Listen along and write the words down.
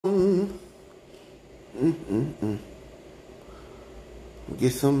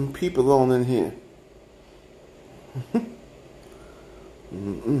Get some people on in here.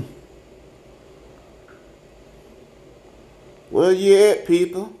 Where you at,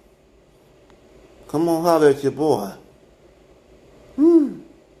 people? Come on, holler at your boy.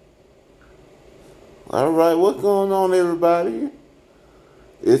 All right, what's going on, everybody?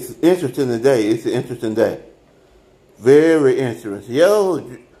 It's interesting today. It's an interesting day. Very interesting.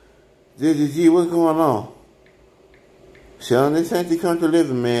 Yo, G, what's going on? Sean, this ain't the country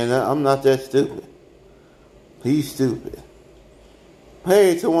living, man. I'm not that stupid. He's stupid.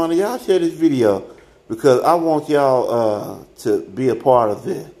 Hey, to one of y'all, share this video because I want y'all to be a part of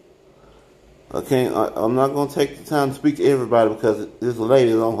this. Okay, I'm not going to take the time to speak to everybody because this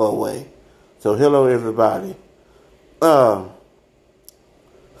lady's on her way. So, hello, everybody.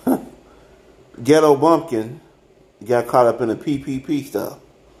 Ghetto Bumpkin got caught up in the PPP stuff.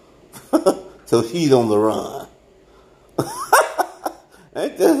 So, she's on the run.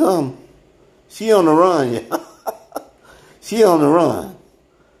 Ain't that she on the run, yeah. She on the run.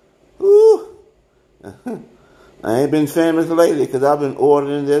 Ooh. I ain't been famous lately because I've been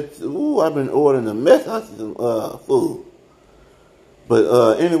ordering that. Ooh, I've been ordering a mess out of food.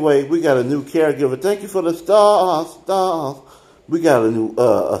 But anyway, we got a new caregiver. Thank you for the stars. We got a new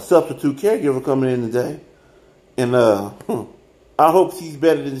a substitute caregiver coming in today, and I hope she's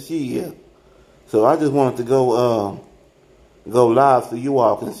better than she is. So I just wanted to go live so you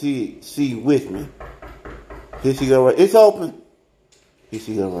all can see with me. Here she go right. It's open. Here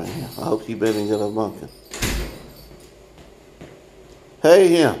she go right here. I hope she better than Ghetto Bumpkin. Hey,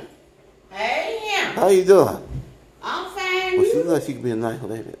 him. Hey, him. How you doing? I'm fine. Well, she looks like she could be a nice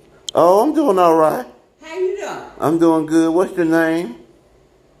lady. Oh, I'm doing all right. How you doing? I'm doing good. What's your name?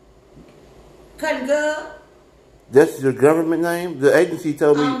 Cutting Good. That's your government name? The agency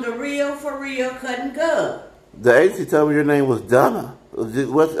told me. I'm the real for real Cutting Good. The agency told me your name was Donna. What's this?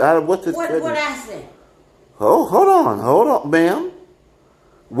 What I say? Oh, hold on, ma'am.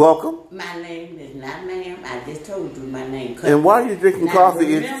 Welcome. My name is not ma'am. I just told you my name. And why are you drinking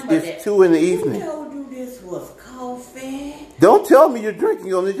coffee? It's 2 in the evening. Who told you this was coffee? Don't tell me you're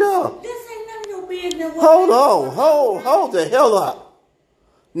drinking on the job. This ain't none of your business. Hold the hell up.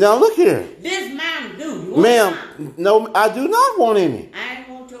 Now look here. This mine do. Ma'am, no, I do not want any. I ain't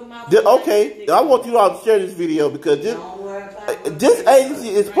want your mouth. Okay, I want you all to share this video because this agency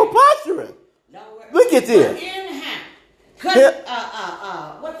is preposterous. Look at this.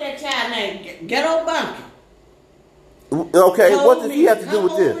 What's that child name? Ghetto Bumpkin. Okay, what does he have to do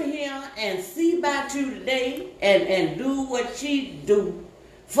with this? Come over here and see about you today and do what she do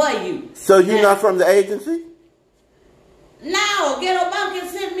for you. So you're not from the agency? No, Ghetto Bumpkin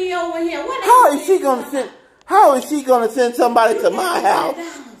sent me over here. How is she gonna send somebody to my house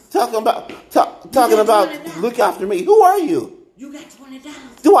talking about look after me? Who are you? You got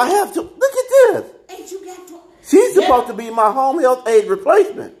 $20. Do I have to? Look at this. Ain't you got $20? She's supposed to be my home health aid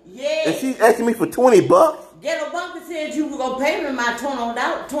replacement. Yeah. And she's asking me for $20. Ghetto Bumpkin said you were going to pay me my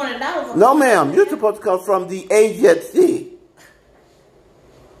 $20. No, ma'am. You're supposed to come from the agency.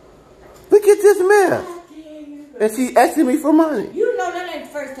 Look at this mess. And she's asking me for money. You know that ain't the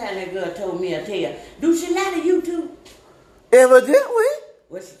first time that girl told me a tale. Do she lie to you too? Evidently.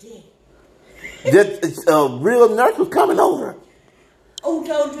 What she did? That a real nurse was coming over. Who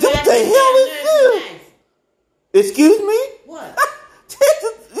told you what that? The hell is this? Nice? Excuse me? What?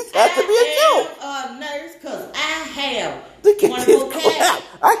 This has to be a joke. A nurse, because I have 24 cats.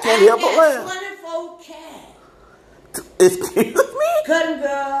 I can't help but laugh. 24 cats. Excuse me? Cutting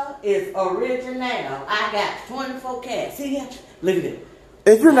Girl is original. I got 24 cats. See that? Look at it.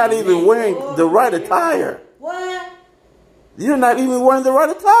 And you're not even wearing the right attire. What? You're not even wearing the right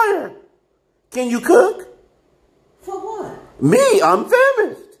attire. Can you cook? For what? Me, I'm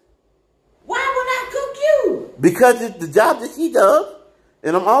famished. Why would I cook you? Because it's the job that she does,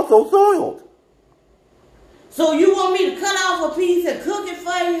 and I'm also soiled. So you want me to cut off a piece and cook it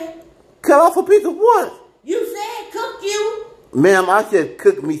for you? Cut off a piece of what? You said cook you. Ma'am, I said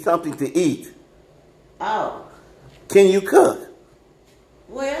cook me something to eat. Oh. Can you cook?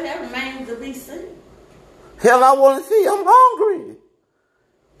 Well, that remains to be seen. Hell, I want to see. I'm hungry.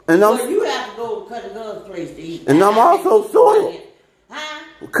 And well, you have to go to Cutting Girl's place to eat. And I'm also soiled. Huh?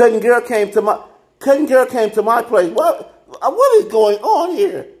 Cutting Girl came to my place. What is going on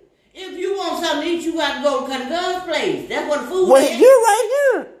here? If you want something to eat, you got to go to Cutting Girl's place. That's what the food is. Wait, you're right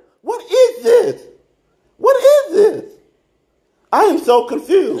here. What is this? What is this? I am so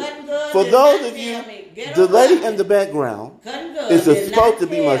confused. For those of you, the lady in the background is supposed to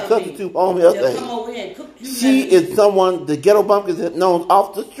be my substitute home health aide. She is someone the Ghetto Bumpkins have known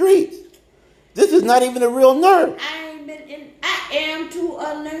off the streets. This is not even a real nurse. I am to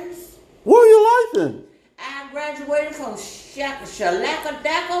a nurse. Where are your license? I graduated from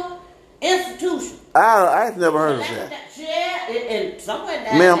Shalakadaka Institution. I've never heard of that. Yeah, and somewhere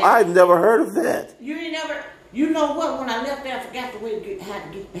down Ma'am, there. I've never heard of that. You ain't never. You know what? When I left there, I forgot how to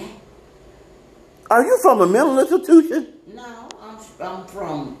get back. Are you from a mental institution? No, I'm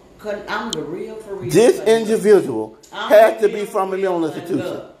from. I'm the real for real. This individual has to be from a mental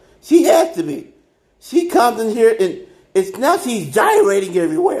institution. She has to be. She comes in here and now she's gyrating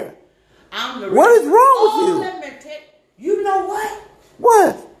everywhere. What is wrong with you? Let me tell you. You know what?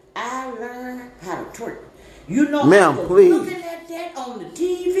 What? I learned how to twerk. You know, ma'am, I was please. looking at that on the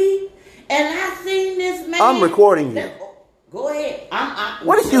TV, and I seen this man. I'm recording you. Go ahead.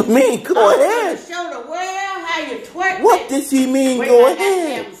 What do you mean? Go ahead. Show the world how you twerk. What did she mean? Go ahead. I got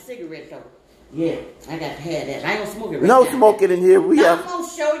to have a cigarette though. Yeah, I got to have that. I ain't gonna smoke it right No now. smoking in here. I'm gonna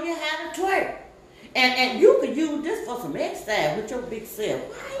show you how to twerk, and you could use this for some exercise with your big self.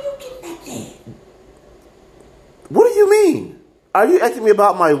 Why are you getting that thing? What do you mean? Are you asking me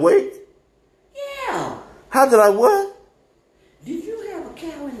about my weight? Yeah. How did I what? Did you have a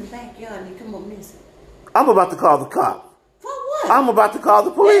cow in the backyard and you come up missing? I'm about to call the cops. For what? I'm about to call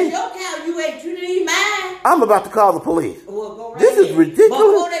the police. That's your cow you ate. You didn't eat mine. I'm about to call the police. Well, go right This is ahead. ridiculous. But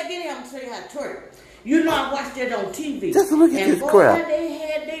before they get here, I'm going to tell you how to twerk. You know, I watched that on TV. Just look at this crap. They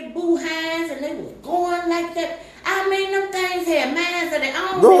had their boo hands and they was going like that. I mean, them things had minds of their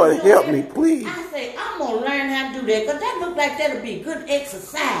own. Lord, help me, please. I say, I'm going to learn how to do that because that looked like that would be good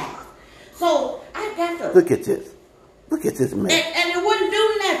exercise. So, I got to... Look at this. Look at this man. And it wouldn't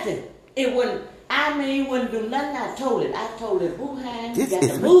do nothing. It wouldn't... I mean, it wouldn't do nothing. I told it, boo hands. This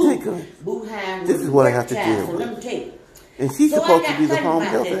is ridiculous. Boo hands. This is what I have to deal so with. let me tell you. And she's supposed to be the home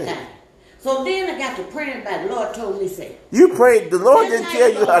health aide. So then I got to praying about the Lord told me, say. You prayed, the Lord didn't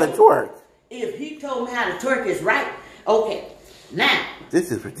tell you how to twerk. If he told me how to twerk is right, okay. Now.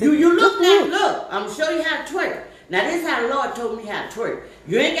 This is ridiculous. You look now, look. I'm going to show you how to twerk. Now this is how the Lord told me how to twerk.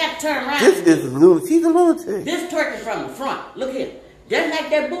 You ain't got to turn around. This is lunatic. She's a lunatic. This twerk is from the front. Look here. Just like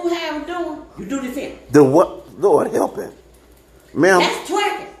that boo hand was doing, you do this here. The what? Lord help him. Ma'am. That's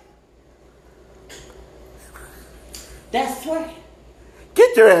twerking. That's twerking.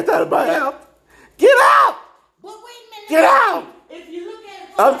 Get your ass out of my house. Get out. But wait a minute. Get out. If you look at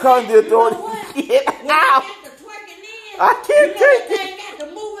it, I'm calling the authorities. Get out. I can't take it. Got to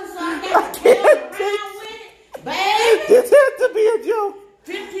move it, so I can't take it. Baby. This has to be a joke.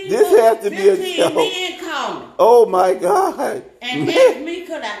 This has to be a joke. Men call me. Oh my God. And ask me,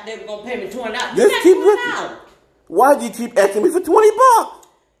 could they were going to pay me $20. Just keep looking. Why do you keep asking me for $20?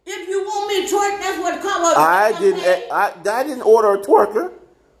 If you want me to twerk, that's what the call was. I didn't order a twerker.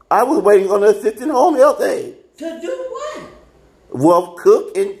 I was waiting on an assistant home health aide. To do what? Well,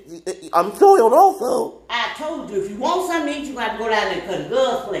 cook, and I'm soiled also. I told you, if you want something to eat, you got to go down there and Cut and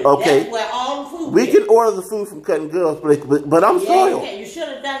Girl's place. Okay. That's where all the food We is. can order the food from Cut and Girl's place, but I'm soiled. Yeah, you should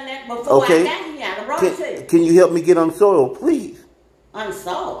have done that before I got here. I brought it to you. Can you help me get unsoiled, please?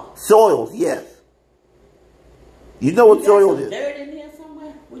 Unsoiled? Soiled, yes. You know what soiled is? Dirt in here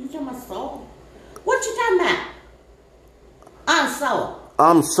somewhere? What you talking about, soiled? What you talking about? Unsoiled.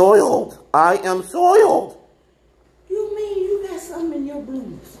 I'm soiled. I am soiled. You mean you got something in your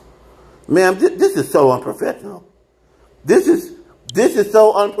bloomers? Ma'am, this is so unprofessional. This is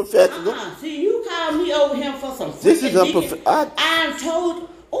so unprofessional. See, you called me over here for some freaking This is unprofessional. I told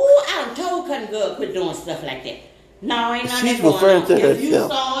Cut and Girl quit doing stuff like that. No, ain't nothing She's going referring on. to If herself you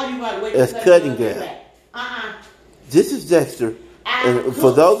saw, you got to wait as for Cut and Girl. This is Dexter. And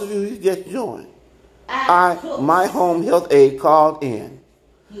for those of you who just joined, my home health aide called in.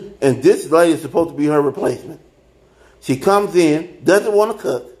 And this lady is supposed to be her replacement. She comes in, doesn't want to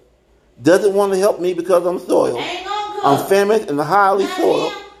cook, doesn't want to help me because I'm soiled. I'm famished and highly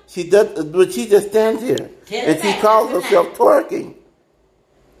soiled. She does, but she just stands here and she calls herself twerking.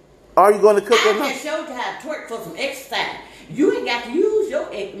 Are you going to cook or not? I just showed you how to twerk for some exercise. You ain't got to use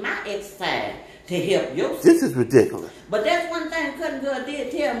my exercise to help yourself. This is ridiculous. But that's one thing Cut and Girl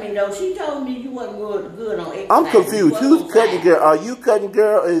did tell me though. She told me you wasn't good on exercise. I'm confused. Who's Cut and Girl? Are you Cut and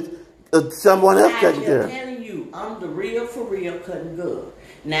Girl? Is someone else Cut and Girl? I'm telling you, I'm the real for real Cut and Girl.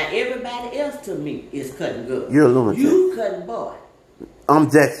 Now everybody else to me is Cut and Girl. You're a lunatic. You Cut and Boy. I'm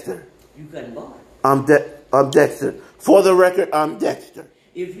Dexter. You Cut and Boy. I'm Dexter. For the record, I'm Dexter.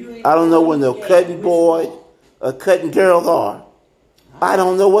 If you ain't I don't know when the Cut and Boys or Cut and Girls are. I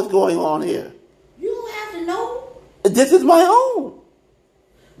don't know what's going on here. You don't have to know. This is my home.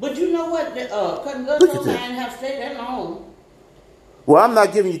 But you know what? The Cut and Girl don't have to stay that long. Well, I'm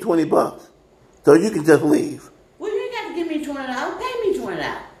not giving you $20, so you can just leave. Well, you ain't got to give me $20. Pay me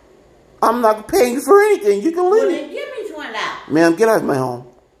 $20. I'm not paying you for anything. You can Well, leave. then give me $20. Ma'am, get out of my home.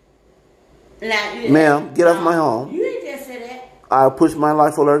 Ma'am, get off my home. You ain't just said that. I'll push my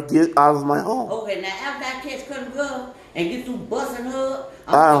life alert. Get out of my home. Okay, now after I catch Cousin Girl and get through busting her,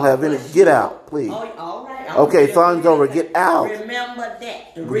 I don't have any. Get out, please. Oh, all right. Okay, fun's over. Get out. Remember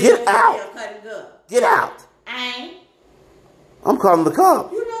that. The real Get out. Cousin Girl. Get out. I ain't. I'm calling the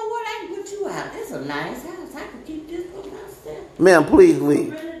cops. You know what? I can put you out. This is a nice house. I can keep this for myself. Ma'am, please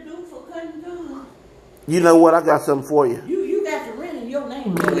leave. What you really do for Cousin Girl? You know what? I got something for you. You got the rent in your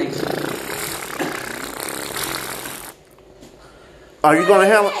name, boy. Are you going to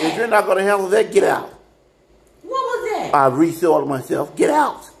handle it? If you're not going to handle that, get out. What was that? I resold myself. Get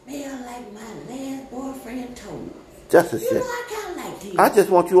out. Man, like my last boyfriend told me. Just a You second. know I kind of like these. I just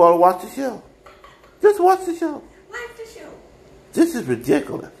want you all to watch the show. Just watch the show. Watch the show. This is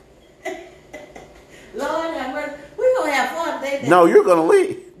ridiculous. Lord have mercy. We gonna have fun today. No, you're going to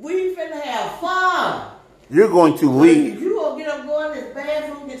leave. We finna have fun. You're going to leave. You gonna get up, go in this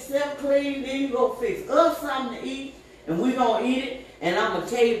bathroom, get yourself clean, then you go fix us something to eat, and we gonna eat it, and I'm gonna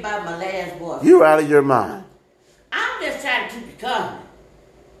tell you about my last boyfriend. You're out of your mind. I'm just trying to keep you company.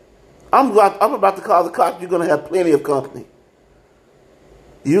 I'm about to call the cops. You're going to have plenty of company.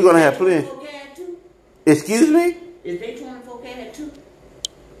 You're going to have plenty. 24 gad too? Excuse me? Is they 24 gad too?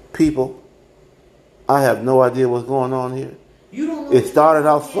 People, I have no idea what's going on here. You don't know. It started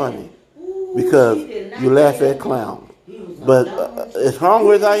off funny because you laugh at clowns. But as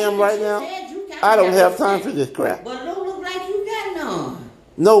hungry as I am right now, I don't have time for this crap. But don't look like you got none.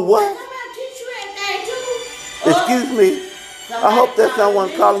 No what? Somebody teach you that thing too. Excuse me? I hope that's someone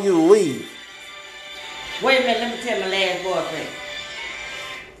calling you to leave. Wait a minute, let me tell my last boyfriend.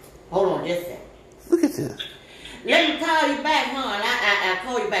 Hold on just a second. Look at this. Let me call you back, hon. I'll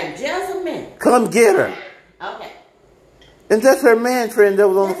call you back just a minute. Come get her. Okay. And that's her man friend that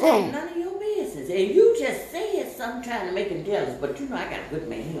was on the That ain't phone. none of your business. And you just said something trying to make him jealous. But you know I got a good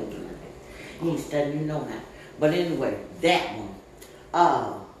man. He don't do nothing. He ain't studying, you know how. But anyway, that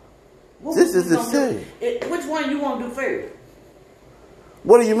one. This is the same. Which one you want to do first?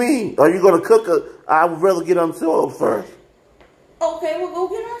 What do you mean? Are you going to cook a... I would rather get unsoiled first. Okay, we'll go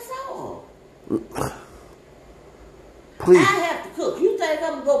get our salt. Please. I have to cook. You think I'm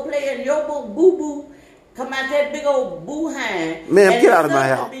going to go play in your boo-boo, come out that big old boo-hind. Ma'am, get out of my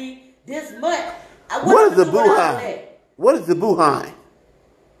house. This much. What is the boo-hind? What is the boo-hind?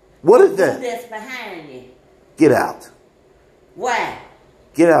 What is that? That's behind you. Get out. Why?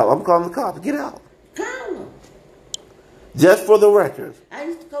 Get out. I'm calling the cops. Get out. Call them. Just for the record. I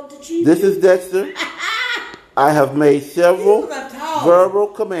used to go to Chief. This is Dexter. I have made several verbal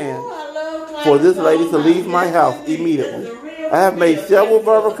commands for this lady to leave my house immediately. I have made several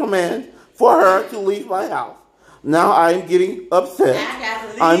verbal commands for her to leave my house. Now I am getting upset.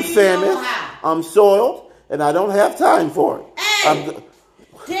 I'm famished. I'm soiled. And I don't have time for it. Hey,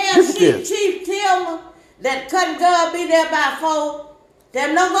 tell Chief Tillman that Cousin Girl be there by 4.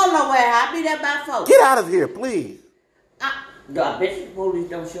 They're not going nowhere. I'll be there by 4. Get out of here, please. I bet you the police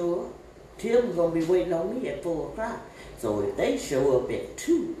don't show up. Tillman's going to be waiting on me at 4 o'clock. So if they show up at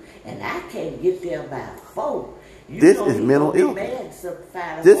 2 and I can't get there by 4, this is mental illness.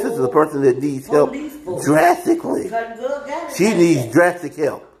 This is the person that needs help drastically. She needs drastic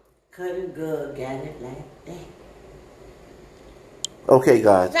help. Cousin Girl got it like that. Okay,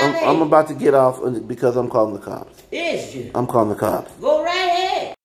 guys. I'm about to get off because I'm calling the cops. Is you? I'm calling the cops. Go right ahead.